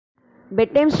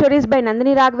Bed time stories by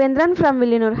Nandini Raghavendran from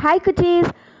విల్లినూర్. Hi కుచీస్.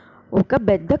 ఒక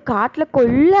పెద్ద కాట్ల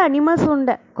కొల్ల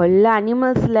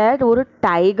அனிமல்ஸில் ஒரு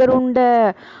டைகர் உண்டு.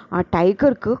 ఆ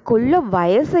టైగర్కు కొల్ల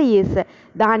వయసు అయ్యేస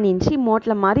దాని నుంచి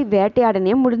మోట్ల మారి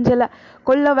వేటయాడనే முடிஞ்சல.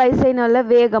 కొల్ల వయసైన వల్ల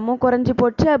వేగము குறைஞ்சி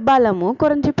போச்சு, బలము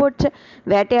குறைஞ்சி போச்சு.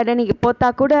 వేటయాడనికి పోతా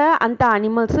కూడా అంత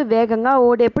అనిమల్స్ వేగంగా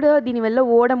ఓడేప్పుడు దీనివల్ల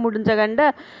ఓడ முடிஞ்சగంட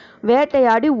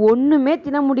వేటయాడి ఒన్నుమే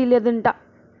తిన முடியలేదంట.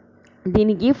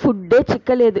 దీనికి ఫుడ్డే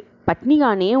చిక్కలేదు,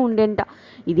 పట్నిగానే ఉండేంట.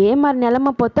 ఇదే మరి నెలమ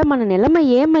పోతే మన నెలమ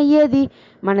ఏమయ్యేది?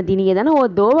 మన దీనికి ఏదైనా ఓ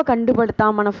దోవ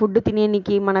కండుపడతాం మన ఫుడ్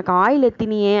తినేనికి, మనకు ఆయిల్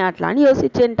ఎత్తినియే అట్లా అని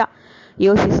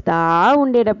యోసిస్తా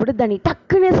ఉండేటప్పుడు దాన్ని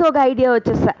టక్కునేసి ఒక ఐడియా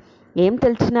వచ్చేస్తా. ఏం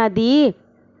తెలిసినది,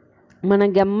 మన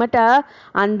గమ్మట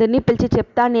అందరినీ పిలిచి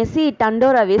చెప్తానేసి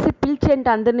టండోరా వేసి పిలిచేంట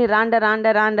అందరినీ రాండ రాండ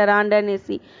రాండ రాండ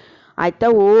అనేసి. అయితే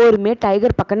ఓర్మే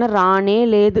టైగర్ పక్కన రానే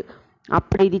లేదు.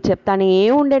 అప్పుడు ఇది చెప్తానే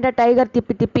ఉండేట టైగర్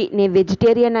తిప్పి తిప్పి, నేను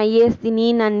వెజిటేరియన్ అయ్యేసి తిని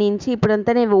నన్నించి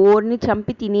ఇప్పుడంతా నేను ఓడిని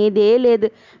చంపి తినేదే లేదు,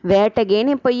 వేటగే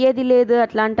నేను పోయేది లేదు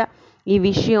అట్లా అంట. ఈ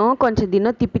విషయం కొంచెం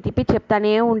దినం తిప్పి తిప్పి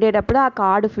చెప్తానే ఉండేటప్పుడు ఆ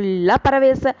కాడు ఫుల్లా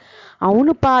పరవేశ.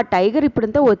 అవునుపా టైగర్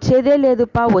ఇప్పుడంతా వచ్చేదే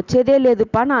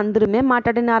లేదుపా అని అందరమే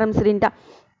మాట్లాడిన ఆరంభించరింట.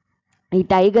 ఈ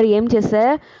టైగర్ ఏం చేసా,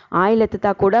 ఆయిల్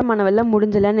ఎత్తుతా కూడా మన వల్ల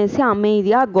ముడింజలనేసి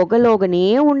అమ్మేది ఆ గొగలోగనే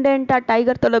ఉండేంట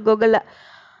టైగర్ తొల గొగల.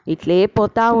 ఇట్లే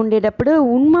పోతా ఉండేటప్పుడు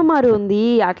ఉన్మమారు ఉంది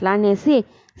అట్లా అనేసి,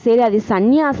 సరే అది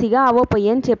సన్యాసిగా అవ్వపోయి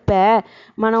అని చెప్పా,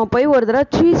 మనం పోయి ఒక దగ్గర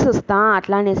చూసి వస్తాం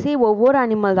అట్లా అనేసి ఒవ్వరు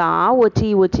అనిమల్స్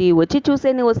వచ్చి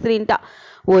చూసేని వస్తుంట.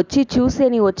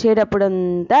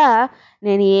 వచ్చేటప్పుడంతా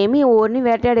నేను ఏమీ ఓర్ని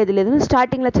వేటాడేది లేదు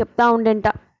స్టార్టింగ్లో చెప్తా ఉండేంట.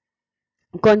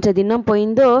 కొంచెం దినం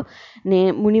పోయిందో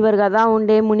మునివర్ కదా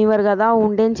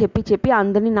ఉండే అని చెప్పి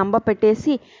అందరినీ నంబ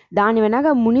పెట్టేసి దాని వెనక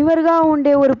మునివర్గా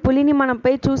ఉండే ఒక పులిని మనం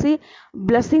పోయి చూసి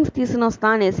బ్లెస్సింగ్స్ తీసుకుని వస్తా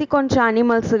అనేసి కొంచెం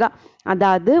అనిమల్స్గా,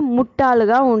 అదాదు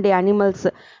ముట్టాలుగా ఉండే అనిమల్స్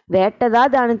వేటదా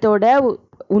దానితోడ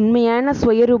ఉண்மையான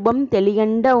స్వయరూపం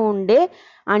తెలియకుండా ఉండే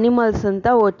అనిమల్స్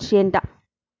అంతా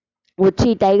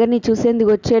వచ్చి టైగర్ని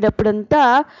చూసేందుకు వచ్చేటప్పుడంతా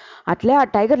అట్లే ఆ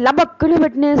టైగర్ లబక్కుని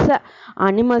పెట్టినేసా,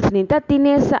 అనిమల్స్ని ఇంత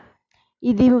తినేసా.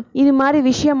 ఇది మరి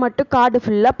విషయం మట్టు కాడు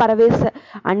ఫుల్లా పరవేశ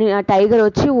అని ఆ టైగర్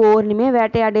వచ్చి ఓర్నిమే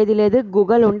వేటయాడేది లేదు,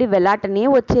 గుగలు ఉండి వెలాటనే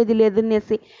వచ్చేది లేదు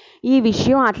అనేసి. ఈ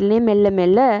విషయం అట్లనే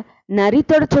మెల్లమెల్ల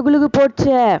నరితోడ చెగులుగు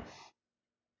పోడ్చే.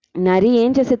 నరి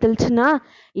ఏం చేసే తెలిసినా,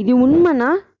 ఇది ఉన్మనా,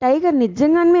 టైగర్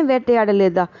నిజంగానే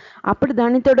వేటయాడలేదా, అప్పుడు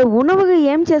దానితోడ ఉణవుగా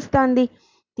ఏం చేస్తాంది,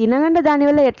 తినగంటే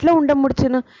దానివల్ల ఎట్లా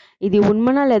ఉండముడుచును, ఇది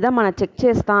ఉన్మనా లేదా మనం చెక్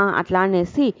చేస్తాం అట్లా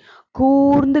అనేసి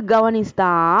కూర్ந்து గమనిస్తా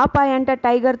పాయంట.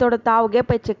 టైగర్ తోడ తావుగే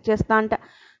పోయి చెక్ చేస్తా అంట.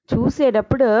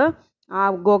 చూసేటప్పుడు ఆ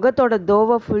గొగతోడ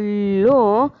దోవ ఫుల్లు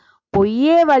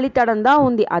పొయ్యే వలితడందా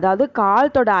ఉంది, అదాదు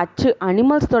కాల్తోడ అచ్చు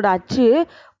అనిమల్స్ తోడ అచ్చు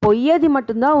పొయ్యేది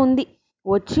మట్టుందా ఉంది,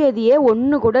 వచ్చేది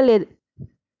ఒన్ను కూడా లేదు.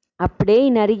 అప్పుడే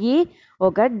ఈ నరికి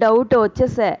ఒక డౌట్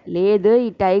వచ్చేసా, లేదు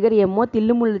ఈ టైగర్ ఏమో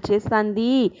తిల్లుముళ్ళు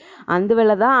చేస్తాంది,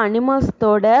 అందువల్లదా అనిమల్స్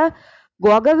తోడ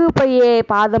గొగగు పోయే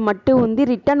పాదం మట్టు ఉంది,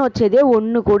 రిటర్న్ వచ్చేదే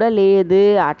ఒన్ను కూడా లేదు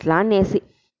అట్లా అనేసి.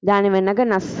 దాని వెనక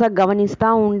నస్స గమనిస్తూ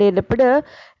ఉండేటప్పుడు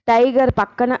టైగర్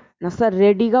పక్కన నస్స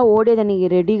రెడీగా ఓడేదానికి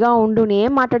రెడీగా ఉండునే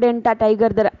మాట్లాడేంట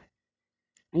టైగర్ ధర.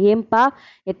 ఏంపా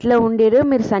ఎట్లా ఉండేరు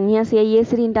మీరు, సన్యాసి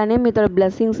అయ్యేసిరింటానే మీతో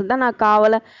బ్లెస్సింగ్స్ ఉందా నాకు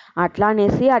కావాలా అట్లా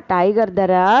అనేసి ఆ టైగర్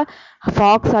ధర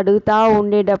ఫాక్స్ అడుగుతూ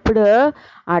ఉండేటప్పుడు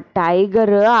ఆ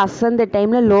టైగర్ అస్సందే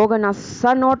టైంలో లోగ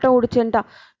నస్స నోట ఉడిచెంట.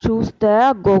 చూస్తే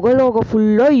గొగలోగ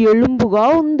ఫుల్లో ఎలుంబుగా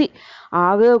ఉంది.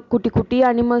 ఆగే కుట్టి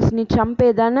అనిమల్స్ని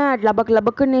చంపేదానే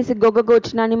లబక్కునేసి గొగ్గకు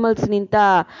వచ్చిన అనిమల్స్ని ఇంత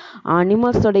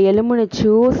అనిమల్స్ తోడ ఎలుముని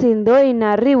చూసిందో ఈ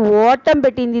నర్రి ఓటం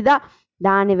పెట్టిందిదా.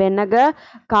 దాని వెనక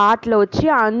కాట్లో వచ్చి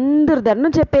అందరి ధరను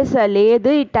చెప్పేసా, లేదు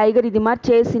ఈ టైగర్ ఇది మరి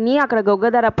చేసిని అక్కడ గొగ్గ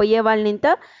ధర పోయే వాళ్ళని ఇంత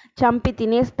చంపి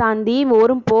తినేస్తాంది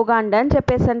ఓరం పోగాండ అని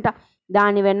చెప్పేసంట.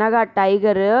 దాని వెనక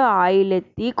టైగర్ ఆయిల్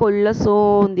ఎత్తి కొల్ల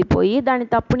సోందిపోయి దాని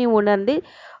తప్పుని ఉండది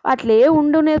అట్లే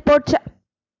ఉండునే పోడ్చ.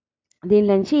 దీని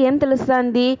నుంచి ఏం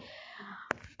తెలుస్తుంది,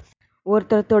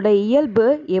 ஒருத்தரத்தோட இயல்பு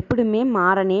எப்படியுமே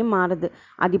మారనే మారదు,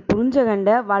 అది పురించగండ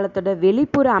వాళ్ళతోட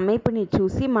வெளிப்புற அமைப்புని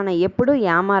చూసి మనం ఎప్పుడు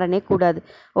ఏమారనే కూడదు.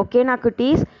 ఓకేనా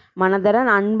కుటీస్, మన ధర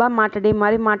అన్బా మాట్లాడే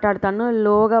మరి మాట్లాడతాను,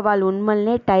 లోగా వాళ్ళు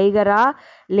ఉన్మల్నే టైగరా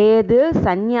లేదు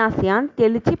సన్యాసి అని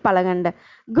తెలిసి పలగండ.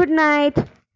 Good night.